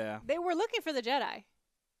 if Yeah. they were looking for the Jedi,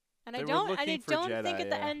 and They I were don't looking for think Jedi, at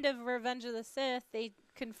the yeah. end of Revenge of the Sith they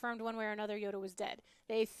confirmed one way or another Yoda was dead.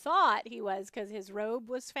 They thought he was because his robe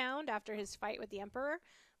was found after his fight with the Emperor,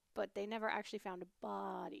 but they never actually found a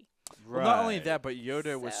body. Well, not only that, but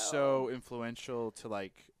Yoda was So- so influential to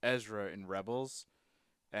like Ezra in Rebels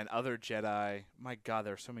and other Jedi. My God,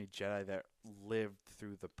 there are so many Jedi that lived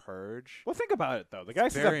through the Purge. Well, think about it though. The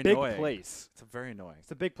galaxy's a very big annoying. place. It's very annoying.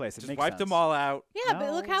 It's a big place. It Just makes wipe them sense. all out. Yeah,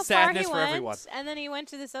 but look No. how Sadness far for he everyone. went, and then he went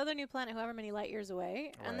to this other new planet, however many light years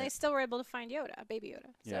away, and they Right. still were able to find Yoda, baby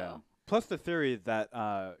Yoda. Yeah. So Plus the theory that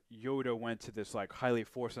Yoda went to this like highly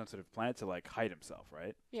force-sensitive planet to like hide himself,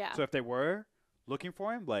 right? yeah, So if they were looking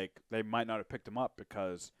for him, like they might not have picked him up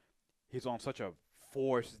because he's on such a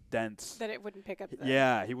force-dense. that it wouldn't pick up. The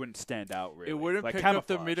Yeah, he wouldn't stand out really. It wouldn't like pick up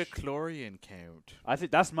the camouflage. midichlorian count. I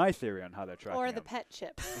think that's my theory on how they're tracking or the him. pet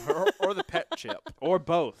chip. or the pet chip. Or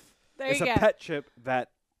both. There It's you a go. pet chip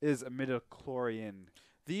that is a midichlorian.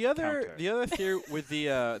 The other Counter. theory with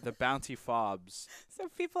the bounty fobs. So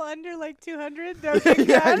people under like 200 yeah, don't get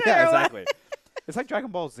yeah, cut, or what? exactly. It's like Dragon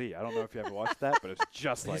Ball Z. I don't know if you ever watched that, but it's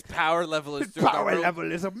just His like power level is through the roof.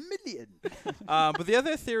 level is 1,000,000. But the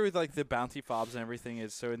other theory with like the bounty fobs and everything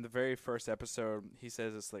is so in the very first episode he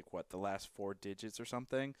says it's like what the last 4 digits or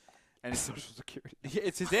something, and it's, Social Security.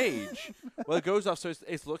 it's his age. Well, it goes off, so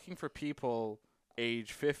it's looking for people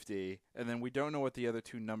age 50, and then we don't know what the other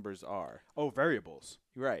 2 numbers are. Oh, variables.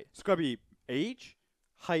 You're right. It's got to be age,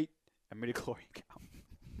 height, and midichlorian count.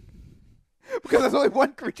 Because there's only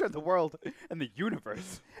one creature in the world in the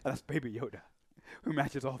universe, and that's Baby Yoda, who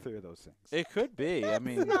matches all 3 of those things. It could be. I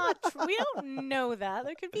mean, Not tr- we don't know that.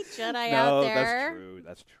 There could be Jedi no, out there. that's true.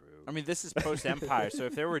 That's true. I mean, this is post Empire, so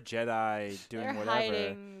if there were Jedi doing They're whatever,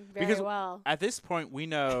 hiding very Because well. at this point we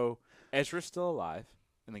know Ezra's still alive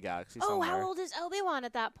in the galaxy Oh, somewhere. how old is Obi-Wan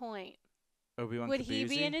at that point? Obi-Wan Would he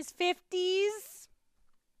be Kenobi? in his 50s?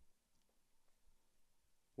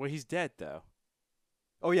 Well, he's dead though.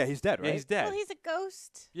 Oh yeah, he's dead, right? Yeah, he's dead. Well, he's a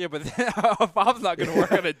ghost. Yeah, but Bob's not going to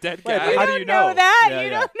work on a dead Wait, guy. how You do you don't know know? that. Yeah, You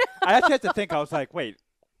yeah. don't know. I actually had to think. I was like, wait,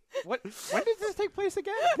 what? When did this take place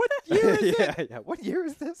again? What year is it? Yeah. What year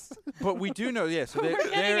is this? But we do know, yeah. So We're they're,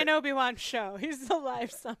 getting an Obi-Wan show. He's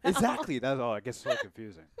alive somehow. Exactly. That's all. I guess so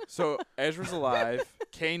confusing. so Ezra's alive.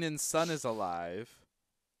 Kanan's son is alive.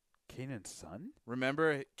 Kanan's son?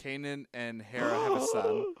 Remember, Kanan and Hera have a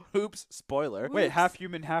son. Oops, spoiler. Wait, Oops. half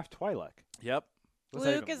human, half Twi'lek. Yep. What's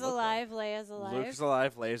that Luke even is look alive. Leia's alive. Luke is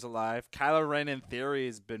alive. Leia's alive. Kylo Ren, in theory,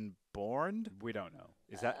 has been born. Like? We don't know.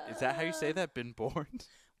 Is that how you say that? Been born?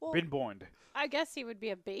 Well, Been born. I guess he would be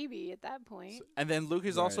a baby at that point. And then Luke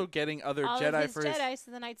is Right. also getting other All Jedi of his for his. Jedi,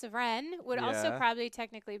 so the Knights of Ren would also Yeah. probably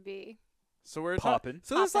technically be So we're Poppin'.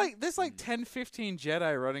 So there's Poppin'. like 10, 15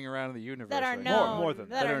 Jedi running around in the universe. that are right known. now. More than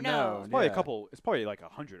that that are are known. known. It's probably Yeah. a couple. It's probably like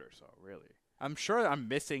 100 or so, really. I'm sure I'm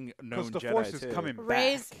missing known Because the Jedi Force too. is coming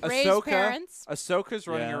Ray's back. Ahsoka. parents. Ahsoka's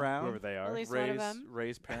running Yeah, around. wherever they are. At least one of them.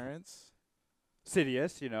 Ray's parents.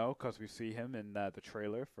 Sidious, you know, because we see him in the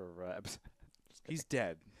trailer for episode. He's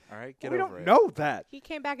dead. All right, get we over don't it. know that. He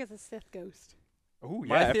came back as a Sith ghost. Oh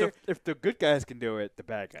My yeah. theor- If the good guys can do it, the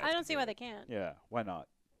bad guys. I can don't see do why it. they can't. Yeah, why not?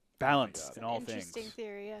 Balance God. in all Interesting things.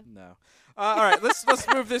 theory. Yeah. No. All right, let's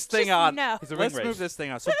move this thing Just on. No. It's a ring Let's race. move this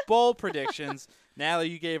thing on. So bold predictions. Natalie,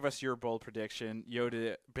 you gave us your bold prediction.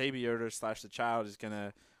 Baby Yoda / the child is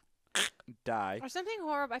gonna die. Or something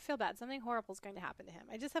horrible. I feel bad. Something horrible is going to happen to him.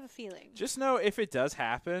 I just have a feeling. Just know if it does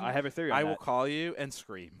happen, I have a theory on I will that. call you and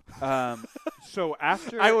scream. So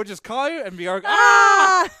after I will just call you and be like,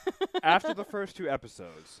 Ah! after the first 2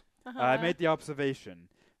 episodes, Uh-huh. I made the observation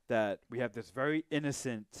that we have this very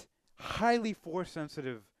innocent, highly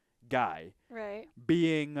force-sensitive guy Right.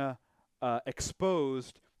 being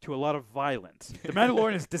exposed to a lot of violence. The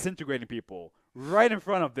Mandalorian is disintegrating people right in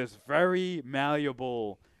front of this very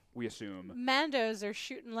malleable, we assume. Mandos are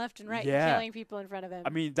shooting left and right Yeah. and killing people in front of him. I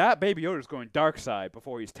mean, that Baby Yoda's going dark side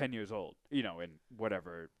before he's 10 years old, in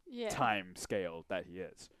whatever yeah. time scale that he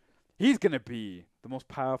is. He's going to be the most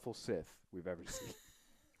powerful Sith we've ever seen.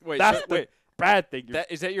 Wait, That's the wait. bad thing.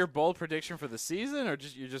 Is that your bold prediction for the season, or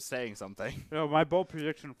you're just saying something? No, my bold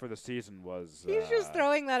prediction for the season was... He's just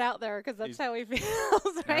throwing that out there because that's how he feels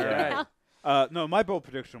right Alright. now. No, my bold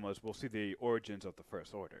prediction was we'll see the origins of the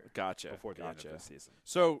First Order Gotcha. before the end Gotcha. of the season.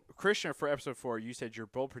 So, Christian, for episode 4, you said your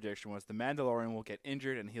bold prediction was the Mandalorian will get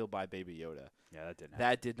injured and healed by Baby Yoda. Yeah, that didn't happen.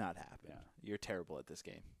 That did not happen. Yeah. You're terrible at this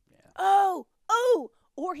game. Yeah. Oh!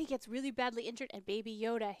 Or he gets really badly injured and Baby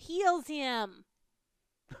Yoda heals him.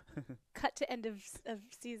 Cut to end of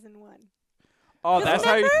season 1. Oh, Because that's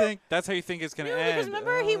how you remember- think. That's how you think it's gonna No, end. because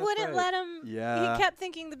remember Oh, he that's wouldn't right. let him. Yeah. He kept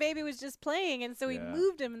thinking the baby was just playing, and so he Yeah.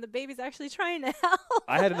 moved him, and the baby's actually trying to help.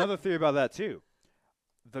 I had another theory about that, too.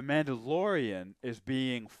 The Mandalorian is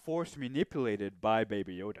being force manipulated by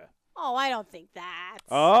Baby Yoda. Oh, I don't think that.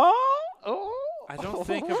 Oh! I don't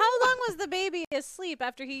think. How long was the baby asleep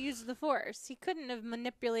after he used the Force? He couldn't have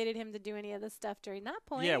manipulated him to do any of this stuff during that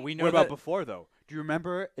point. Yeah, we know What about that. before, though? Do you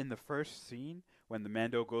remember in the first scene when the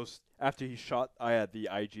Mando goes, after he shot the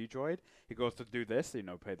IG droid, he goes to do this,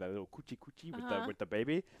 play that little coochie coochie with the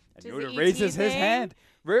baby, and Does Yoda the raises ET his thing? hand.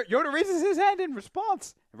 Yoda raises his hand in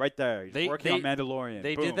response. Right there. He's They- working on Mandalorian.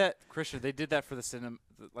 They Boom. did that, Christian. They did that for the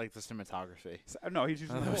cinematography. No, he's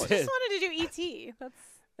using Oh, the that was Force. I just wanted to do ET. That's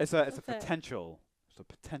It's a That's it. potential. It's a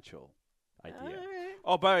potential idea. alright.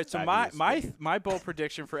 Oh, by the way, so That my is big. my bold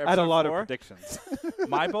prediction for I episode had a lot 4. of predictions.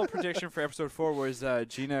 My bold prediction for episode 4 was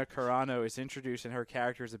Gina Carano is introduced and her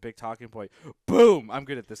character is a big talking point. Boom! I'm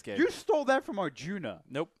good at this game. You stole that from Arjuna.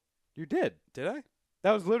 Nope. You did. Did I?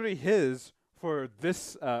 That was literally his for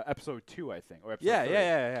this episode 2, I think, or episode Yeah, 3.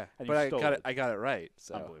 yeah. And But you I stole got it. I got it right.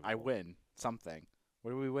 So I Unbelievable. win something.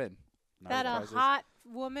 What do we win? That a prizes. hot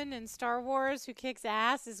woman in Star Wars who kicks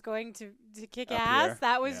ass is going to kick Up ass. here.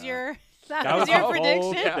 That was Yeah. your That was your my prediction.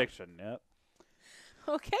 bold Yeah. prediction. Yep.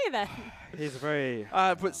 Okay then. He's very.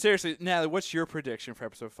 But seriously, Natalie, what's your prediction for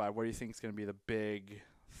episode 5? What do you think is going to be the big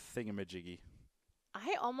thingamajiggy?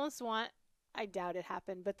 I almost want. I doubt it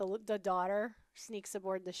happened, but the daughter sneaks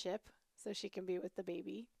aboard the ship so she can be with the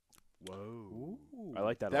baby. Whoa. I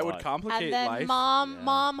like that. a That would lot. complicate And then life. Yeah.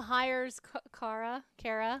 mom hires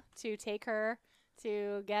Kara to take her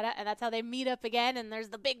to get it, and that's how they meet up again. And there's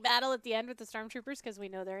the big battle at the end with the stormtroopers because we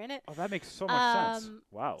know they're in it. Oh, that makes so much sense. Um,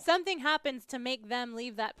 Wow. Something happens to make them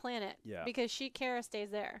leave that planet. Yeah. Because Kara stays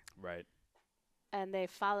there, Right. and they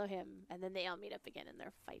follow him, and then they all meet up again, and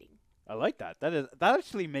they're fighting. I like that. That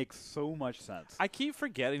actually makes so much sense. I keep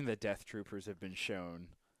forgetting that Death Troopers have been shown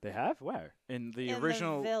They have where? in the in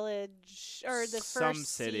original the village or the some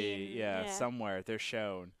first city, scene. yeah, somewhere they're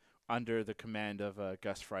shown under the command of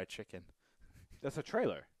Gus Fried Chicken. That's a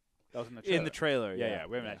trailer. That was in the trailer. In the trailer, Yeah.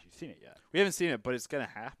 We haven't actually seen it yet. We haven't seen it, but it's gonna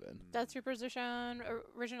happen. Death Troopers are shown.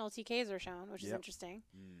 Original TKs are shown, which is Yep. interesting.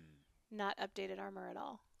 Mm. Not updated armor at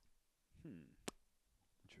all.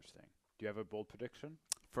 Interesting. Do you have a bold prediction?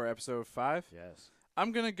 For episode 5, Yes.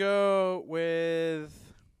 I'm gonna go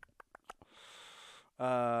with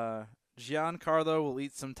Giancarlo will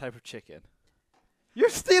eat some type of chicken. You're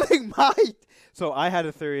stealing my. So I had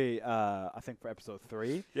a theory. I think for episode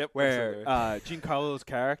 3, Yep. where Giancarlo's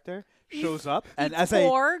character shows up and Eats as a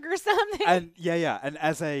porg or something. and and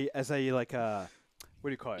as a like a what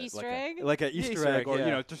do you call it? Easter like egg? Like an Yeah, Easter Easter egg, egg, or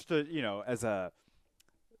yeah. just as a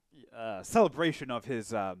celebration of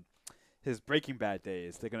his Breaking Bad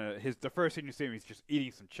days. They're gonna the first thing you see him, he's just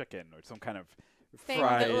eating some chicken or some kind of Thing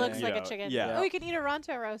fried. that looks you like a know, chicken. Yeah. Oh, we could eat a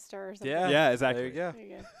Ronto roaster or something. Yeah. Yeah, exactly. There you go. There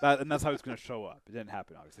you go. And that's how it's gonna show up. It didn't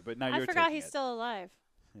happen, obviously, but now I you're forgot taking he's it. still alive.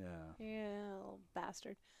 Yeah. Yeah, little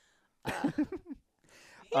bastard.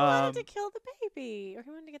 He wanted to kill the baby, or he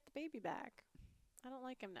wanted to get the baby back. I don't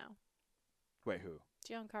like him now. Wait, who?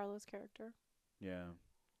 Giancarlo's character. Yeah.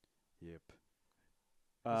 Yep.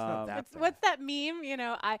 not that What's that meme? You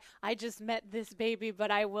know, I just met this baby, but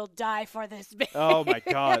I will die for this baby. Oh my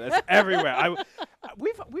God, it's everywhere.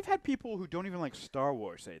 We've had people who don't even like Star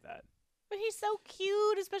Wars say that. But he's so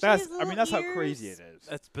cute, especially That's his little that's how ears. crazy it is.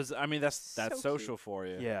 That's I mean, that's So cute. social for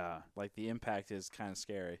you. Yeah. Like the impact is kind of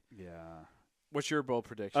scary. Yeah. What's your bold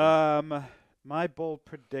prediction? My bold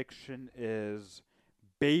prediction is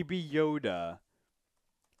Baby Yoda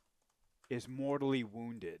is mortally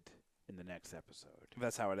wounded in the next episode.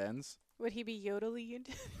 That's how it ends. Would he be yodeling?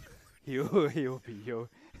 He'll be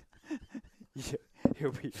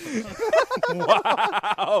he'll be.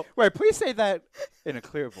 Wow. Wait, please say that in a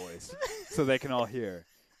clear voice so they can all hear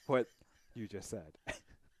what you just said.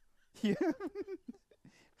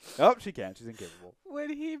 Oh, she can't. She's incapable. Would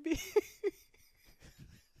he be?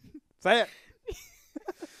 Say it.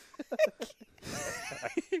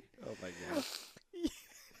 Oh my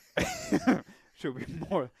god. Should be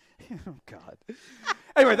more. Oh God.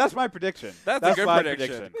 Anyway, that's my prediction. That's a good my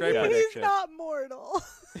prediction. Great Yeah. prediction. He's not mortal.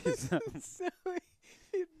 He's- So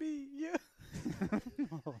he'd be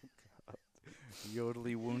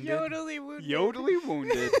Yodely wounded. yodely wounded. Yodely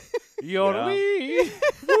wounded. Yodely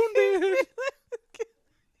wounded.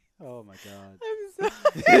 Oh my God. I'm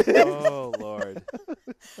sorry. Oh Lord.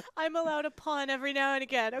 I'm allowed a pun every now and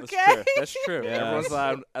again. That's Okay. true. That's true. Yes. Everyone's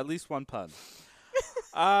allowed at least one pun.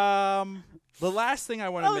 The last thing I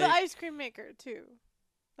want to Oh, make. the ice cream maker too.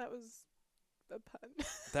 That was a pun.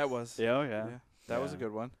 That was. Yeah, oh, yeah. That was a Yeah.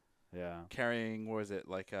 good one. Yeah. Carrying, what was it,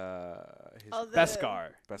 like his Oh, the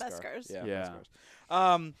Beskar. Beskars. Yeah. Yeah.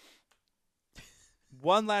 Beskars.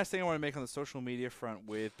 One last thing I want to make on the social media front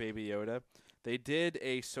with Baby Yoda. They did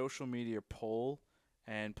a social media poll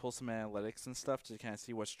and pull some analytics and stuff to kind of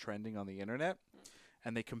see what's trending on the internet.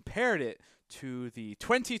 And they compared it to the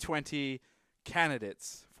 2020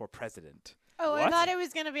 candidates for president. Oh, I What? thought it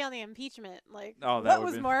was gonna be on the impeachment. Like, Oh, that what would've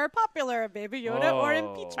was been- more popular, Baby Yoda or Oh.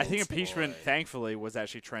 impeachment? I think impeachment, Boy. thankfully, was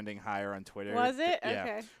actually trending higher on Twitter. Was it? Yeah.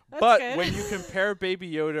 Okay. That's But good. when you compare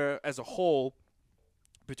Baby Yoda as a whole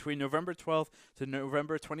between November 12th to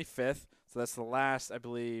November 25th, so that's the last, I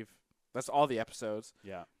believe, that's all the episodes.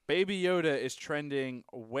 Yeah. Baby Yoda is trending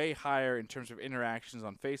way higher in terms of interactions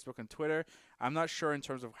on Facebook and Twitter. I'm not sure in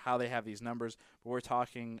terms of how they have these numbers, but we're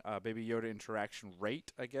talking Baby Yoda interaction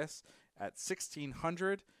rate, I guess, at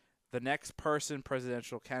 1,600. The next person,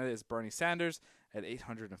 presidential candidate, is Bernie Sanders at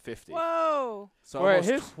 850. Whoa. So Wait, almost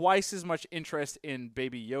his- twice as much interest in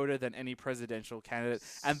Baby Yoda than any presidential candidate.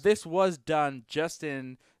 And this was done just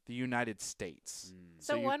in the United States.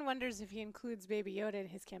 So you- one wonders if he includes Baby Yoda in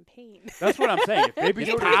his campaign. That's what I'm saying. If Baby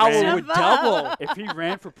His Yoda power ran, would double. if he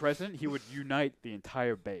ran for president, he would unite the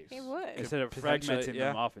entire base. He would. Instead of Potentially, fragmenting yeah.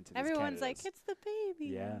 them off into these Everyone's like, candidates. it's the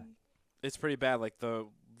baby. Yeah. It's pretty bad. Like the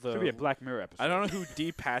Should be a Black Mirror episode. I don't know who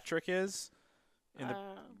D. Patrick is. Uh,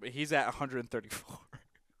 But he's at 134.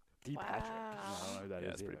 D. Wow. Patrick. No, I don't know who that Yeah,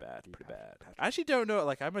 is it's pretty either. bad. D. Pretty Patrick. bad. I actually don't know.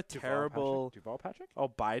 Like, I'm a Duval terrible. Patrick? Duval Patrick? Oh,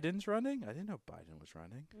 Biden's running? I didn't know Biden was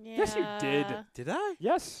running. Yes, you did. yeah. Did I?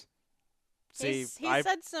 Yes. See, He I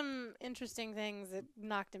said some interesting things that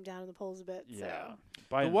knocked him down in the polls a bit. Yeah.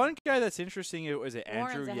 the Biden- one guy that's interesting is it So.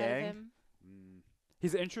 Warren's Andrew ahead of Yang. him.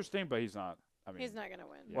 He's interesting, but he's not. I mean, He's not gonna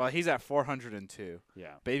win. Yeah. Well, he's at 402.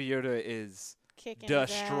 Yeah. Baby Yoda is Kicking his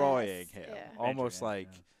destroying ass. him. Yeah. Almost Andrew Yang, like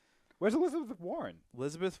yeah. Where's Elizabeth Warren?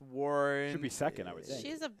 Elizabeth Warren Should be second, I would is- think.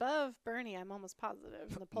 She's above Bernie. I'm almost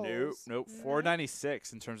positive in the polls. Nope. No?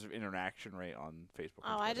 496 in terms of interaction rate on Facebook. and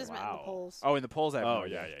Oh, I Twitter. just meant in the Wow. polls. Oh, in the polls, I have Oh, no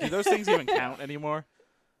yeah, idea. yeah, Do those things even count anymore?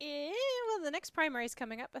 Yeah, well, the next primary's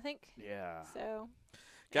coming up, I think. Yeah. So,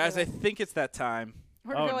 Guys, I anyway, think it's that time.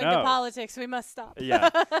 we're Oh, going no. to politics. We must stop. Yeah.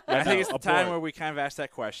 I think it's the time abort. where we kind of ask that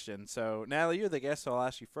question. So, Natalie, you're the guest, so I'll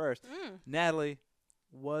ask you first. Mm, Natalie,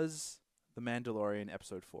 was The Mandalorian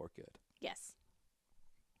Episode 4 good? yes.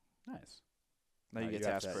 Nice. Now you get to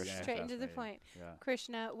ask Christian. Straight into the point. Yeah.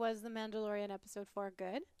 Krishna, was The Mandalorian episode 4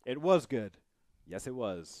 good? It was good. Yes, it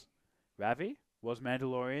was. Ravi, was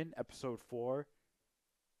Mandalorian episode 4?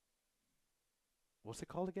 What's it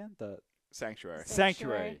called again? The Sanctuary.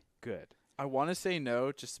 Sanctuary. Good. I want to say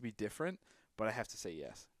no just to be different, but I have to say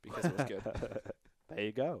yes because it was good. There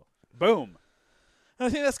you go. Boom. I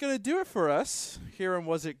think that's going to do it for us here on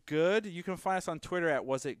Was It Good? You can find us on Twitter at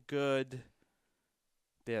Was It Good.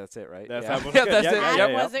 Yeah, that's it, right? That's yeah. at Was It Yeah, Good. that's Yeah, it. yeah, Yep.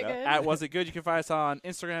 yeah. Was it good? At Was It Good. You can find us on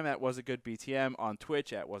Instagram at Was It Good BTM, on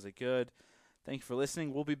Twitch at Was It Good. Thank you for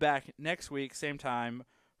listening. We'll be back next week, same time,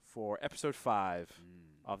 for episode 5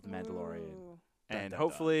 of The Mandalorian. Ooh. And dun,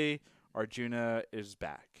 hopefully Arjuna is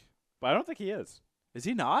back. But I don't think he is. Is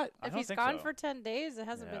he not? I If don't he's think gone so. for 10 days, it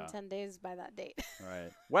hasn't Yeah. been 10 days by that date.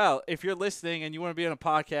 Right. Well, if you're listening and you want to be on a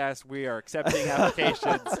podcast, we are accepting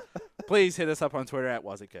applications. Please hit us up on Twitter at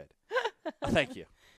Was It Good. Thank you.